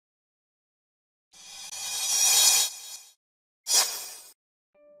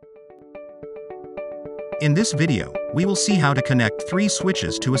In this video, we will see how to connect 3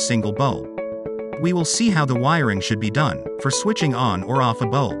 switches to a single bulb. We will see how the wiring should be done for switching on or off a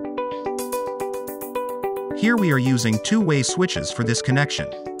bulb. Here we are using 2-way switches for this connection.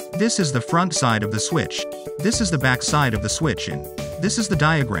 This is the front side of the switch. This is the back side of the switch, and this is the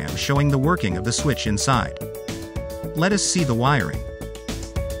diagram showing the working of the switch inside. Let us see the wiring.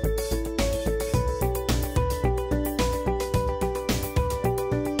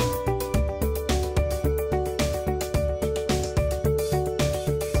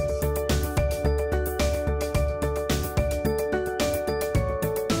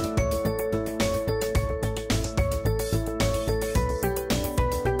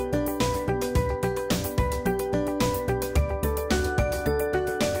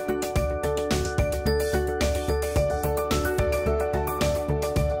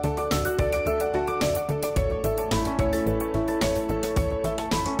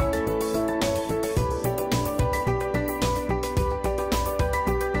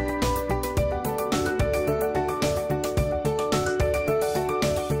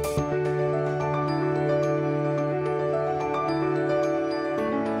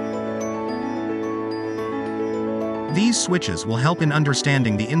 These switches will help in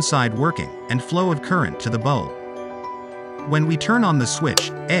understanding the inside working and flow of current to the bulb. When we turn on the switch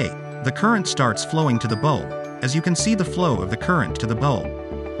A, the current starts flowing to the bulb, as you can see the flow of the current to the bulb.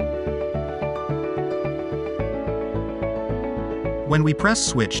 When we press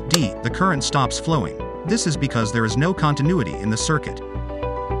switch D, the current stops flowing. This is because there is no continuity in the circuit.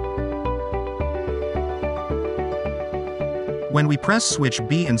 When we press switch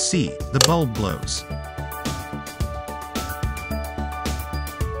B and C, the bulb glows.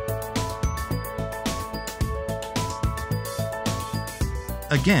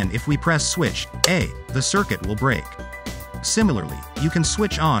 Again, if we press switch A, the circuit will break. Similarly, you can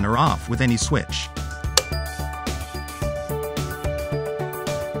switch on or off with any switch.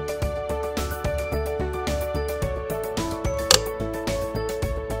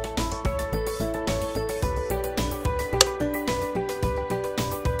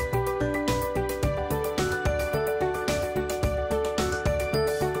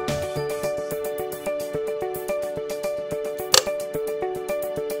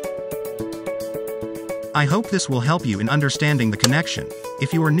 I hope this will help you in understanding the connection.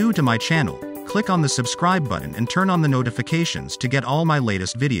 If you are new to my channel, click on the subscribe button and turn on the notifications to get all my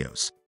latest videos.